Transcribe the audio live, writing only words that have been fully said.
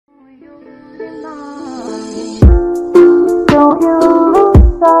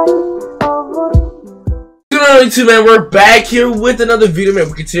on YouTube, man? We're back here with another video, man.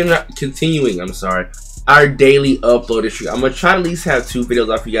 We're continuing, our daily upload streak. I'm gonna try to at least have 2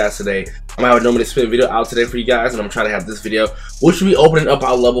 videos out for you guys today. I'm gonna have a normally spin video out today for you guys, and I'm trying to have this video, which will be opening up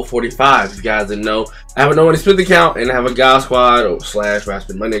our level 45. If you guys didn't know, I have a normally spin account, and I have a God Squad or slash where I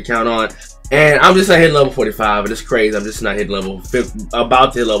spend money account on, and I'm just not hitting level 45, and it's crazy. I'm just not hitting level 50,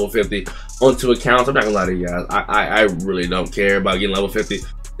 about to hit level 50 on 2 accounts. I'm not gonna lie to you guys. I really don't care about getting level 50.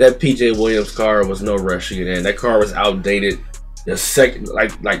 That PJ Williams car was no rush to get in. That car was outdated the second,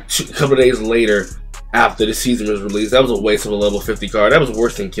 like a couple of days later after the season was released. That was a waste of a level 50 car. That was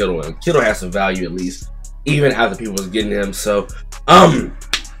worse than Kittle, and Kittle has some value at least, even after people was getting him. So,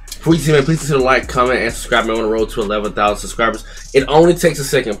 before you see, man, please consider like, comment, and subscribe. I'm on the road to 11,000 subscribers. It only takes a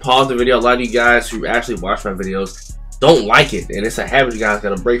second. Pause the video. A lot of you guys who actually watch my videos don't like it, and it's a habit you guys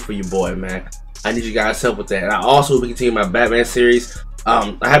gotta break for your boy, man. I need you guys' help with that. And I also will be continuing my Batman series.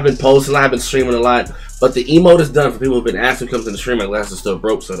 I have been posting, I have been streaming a lot, but the emote is done for people who've been asking to come to the stream. My glasses are still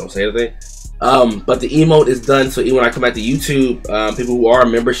broke, so don't say anything. But the emote is done, so even when I come back to YouTube, people who are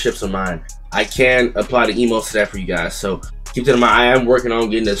memberships of mine, I can apply the emotes to that for you guys. So keep that in mind. I am working on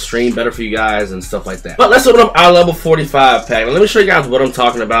getting the stream better for you guys and stuff like that. But let's open up our level 45 pack. Now, let me show you guys what I'm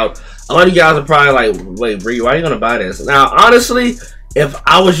talking about. A lot of you guys are probably like, wait, Bree, why are you gonna buy this? Now, honestly, if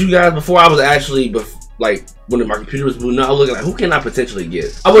I was you guys, before I was actually, like, when my computer was booting up, I was looking like, who can I potentially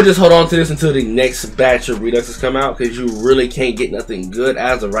get? I would just hold on to this until the next batch of Reduxes come out, because you really can't get nothing good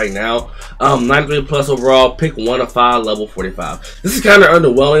as of right now. 93 plus overall, pick 1 of 5, level 45. This is kind of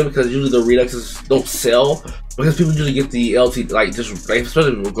underwhelming because usually the Reduxes don't sell, because people usually get the LT, like, just, like,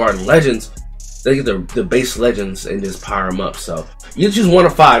 especially regarding Legends, they get the base Legends and just power them up. So you choose 1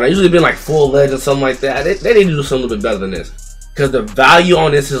 of 5. I usually been like full Legends, something like that. They need to do something a little bit better than this, because the value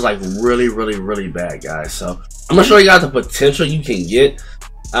on this is like really bad, guys. So I'm gonna show you guys the potential you can get.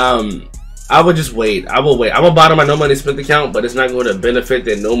 I would just wait. I will wait. I'm gonna buy my no money spent account, but it's not going to benefit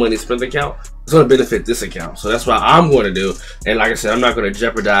that no money spent account. It's going to benefit this account. So that's what I'm going to do. And like I said, I'm not going to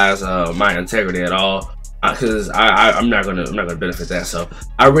jeopardize my integrity at all, because I'm not gonna benefit that. So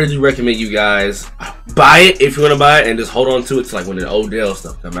I really do recommend you guys buy it if you want to buy it, and just hold on to it to like when the Odell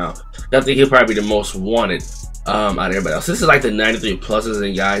stuff come out. I think he'll probably be the most wanted out of everybody else. This is like the 93 pluses,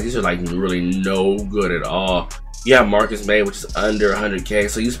 and guys, these are like really no good at all. You have Marcus May, which is under 100k,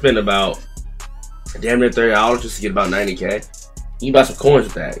 so you spend about damn near $30 just to get about 90k. You can buy some coins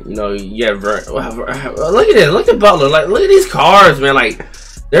with that. You know, you have look at this, look at Butler, like look at these cards, man. Like,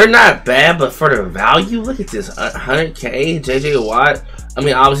 they're not bad, but for the value, look at this, 100k, JJ Watt. I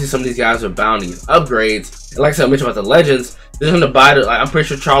mean, obviously some of these guys are bound to get upgrades. And like I said, I mentioned about the Legends. They're going to buy it. Like, I'm pretty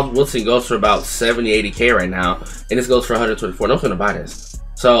sure Charles Woodson goes for about 70, 80k right now, and this goes for 124. No one's going to buy this.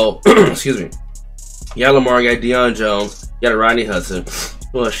 So, excuse me. You got Lamar, you got Deion Jones, you got Rodney Hudson.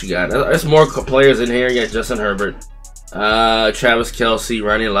 Who else you got? There's more players in here. You got Justin Herbert, Travis Kelce,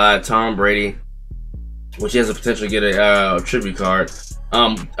 Ronnie Lott, Tom Brady, which he has the potential to get a tribute card.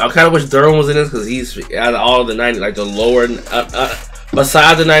 I kind of wish Durham was in this, because he's out of all of the 90, like the lower,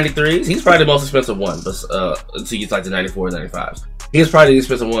 besides the 93s, he's probably the most expensive one. But until you get like the 94s, 95s, he's probably the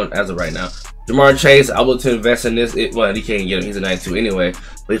expensive one as of right now. Jamar Chase, I would to invest in this. Well, he can't get him. He's a 92 anyway,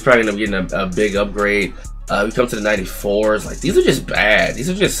 but he's probably gonna be getting a big upgrade. We come to the 94s. Like, these are just bad. These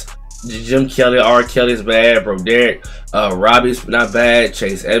are just Jim Kelly, R. Kelly's bad, bro. Derek, Robbie's not bad.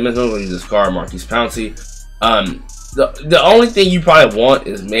 Chase Edmonds, when he's this car, Marquise Pouncey. The only thing you probably want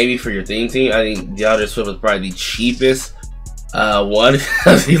is maybe for your theme team. I think DeAndre Swift is probably the cheapest one,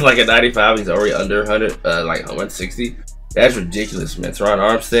 because he's like a 95. He's already under 100, like 160. That's ridiculous, man. Teron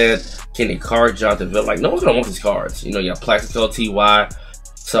Armstead, Kenny Clark, Jonathan Ville. Like, no one's gonna want these cards. You know, you got Plaxico, Ty.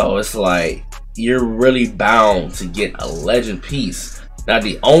 So it's like you're really bound to get a legend piece. Now,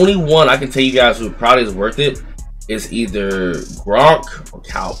 the only one I can tell you guys who probably is worth it is either Gronk or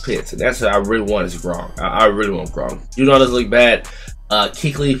Kyle Pitts, and that's what I really want is Gronk. I really want Gronk. You know, it doesn't look bad.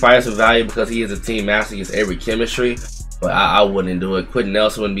 Kuechly finds some value because he is a team master against every chemistry, but I wouldn't do it. Quentin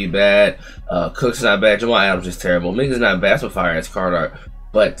Nelson wouldn't be bad. Cook's not bad. Jamal Adams is terrible. Mingus not bad. That's what fire as card art.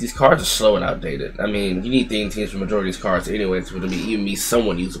 But these cards are slow and outdated. I mean, you need theme teams for the majority of these cards anyway to even be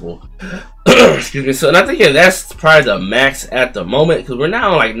somewhat usable. Excuse me. So, and I think that's probably the max at the moment, because we're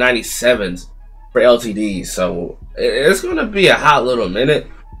now on like 97s for LTDs. So it's going to be a hot little minute.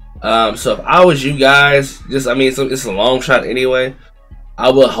 So if I was you guys, just, I mean, it's a long shot anyway. I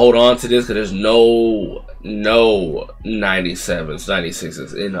would hold on to this, because there's no 97s,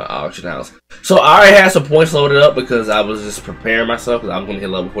 96s in the auction house. So I already had some points loaded up because I was just preparing myself, because I'm going to hit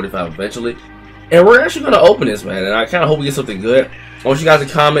level 45 eventually. And we're actually going to open this, man. And I kind of hope we get something good. I want you guys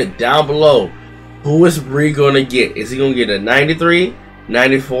to comment down below, who is Bree going to get? Is he going to get a 93,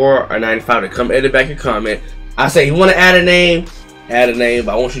 94, or 95? To come edit back your comment. I say you want to add a name,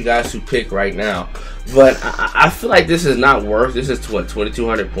 but I want you guys to pick right now. But I feel like this is not worth. This is what,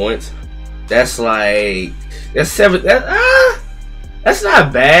 2,200 points. That's like that's not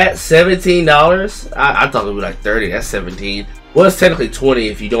bad. $17. I thought it would be like 30. That's 17. Well, it's technically 20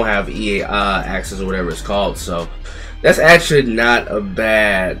 if you don't have EA access or whatever it's called. So that's actually not a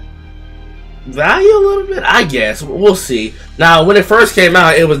bad value. A little bit, I guess. We'll see. Now, when it first came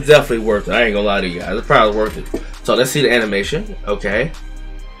out, it was definitely worth it. I ain't gonna lie to you guys. It's probably worth it. So let's see the animation. Okay.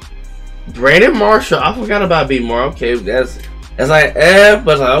 Brandon Marshall. I forgot about B Mar. Okay, that's like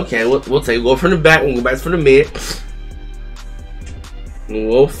but like okay, we'll go from the back. We'll go back from the mid.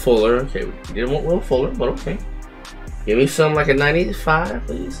 Will Fuller. Okay, we didn't want Will Fuller, but okay. Give me something like a 95,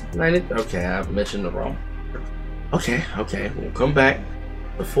 please. 90. Okay, I mentioned the wrong. Okay. We'll come back.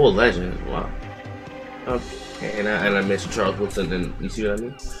 The full legend. Wow. Okay, and I mentioned Charles Woodson. And you see what I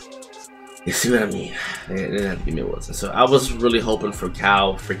mean? You see what I mean? They didn't have to give me a Woodson. So I was really hoping for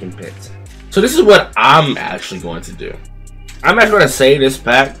Cal freaking Pitts. So this is what I'm actually going to do. I'm actually going to save this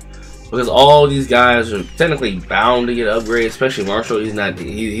pack because all these guys are technically bound to get upgraded. Especially Marshall. He's not.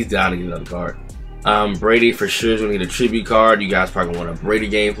 He's down to get another card. Brady for sure is going to get a tribute card. You guys probably want a Brady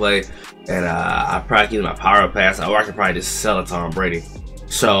gameplay, and I probably use my power pass. Or I could probably just sell it to Tom Brady.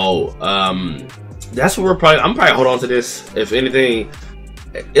 So that's what I'm probably hold on to this. If anything,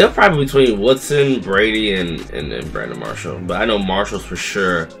 it'll probably be between Woodson, Brady, and Brandon Marshall. But I know Marshall's for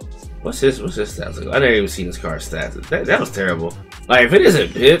sure. What's his stats? I never even seen his card stats. That was terrible. Like if it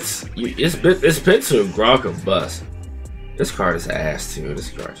isn't Pitts, it's Pitts or Gronk or bust. This card is ass too. This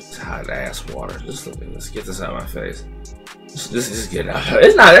card is hot ass water. Just look at this. Get this out of my face. Just get it out.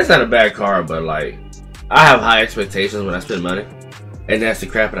 That's not a bad card, but like I have high expectations when I spend money, and that's the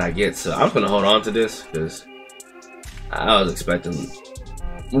crap that I get. So I'm gonna hold on to this because I was expecting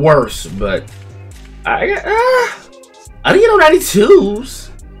worse, but I didn't get no 92s.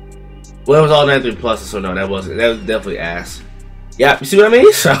 Well, it was all 93 pluses, so no, that was definitely ass. Yeah, you see what I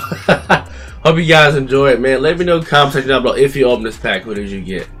mean? So hope you guys enjoy it, man. Let me know in the comment section down below if you open this pack. What did you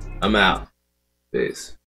get? I'm out. Peace.